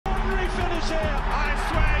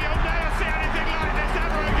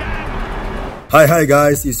Hi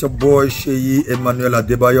guys, it's your boy Emmanuel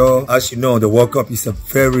Adebayor. As you know, the World Cup is a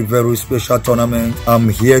very special tournament. I'm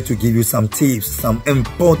here to give you some tips, some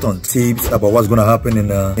important tips about what's going to happen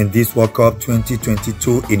in this World Cup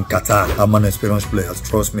 2022 in Qatar. I'm an experienced player,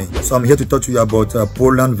 trust me. So I'm here to talk to you about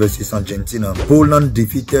Poland versus Argentina. Poland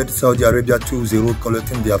defeated Saudi Arabia 2-0,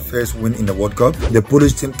 collecting their first win in the World Cup. The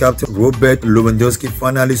Polish team captain Robert Lewandowski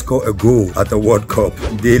finally scored a goal at the World Cup.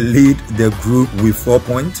 They lead the group with 4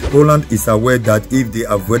 points. Poland is aware that if they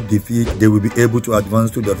avoid defeat, they will be able to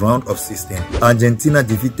advance to the round of 16. Argentina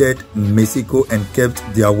defeated Mexico and kept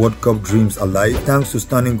their World Cup dreams alive thanks to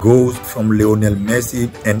stunning goals from Lionel Messi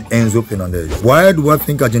and Enzo Fernandez. Why do I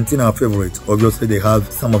think Argentina are favorites? Obviously, they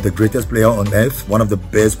have some of the greatest players on earth, one of the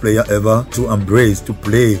best players ever to embrace, to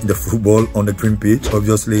play the football on the green pitch.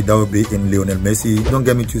 Obviously, that will be in Lionel Messi. Don't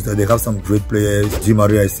get me twisted, they have some great players. Di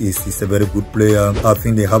Maria is a very good player. I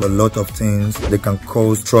think they have a lot of things that can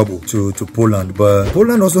cause trouble to Poland. But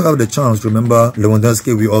Poland also have the chance. Remember,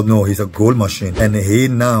 Lewandowski, we all know he's a goal machine, and he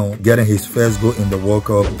now getting his first goal in the World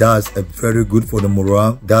Cup. That's a very good for the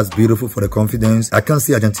morale. That's beautiful for the confidence. I can't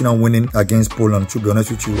see Argentina winning against Poland, to be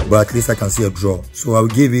honest with you, but at least I can see a draw. So I'll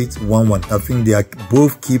give it 1-1. I think they are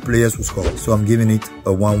both key players who score, so I'm giving it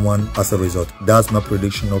a 1-1 as a result. That's my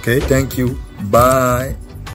prediction. Okay, thank you, bye.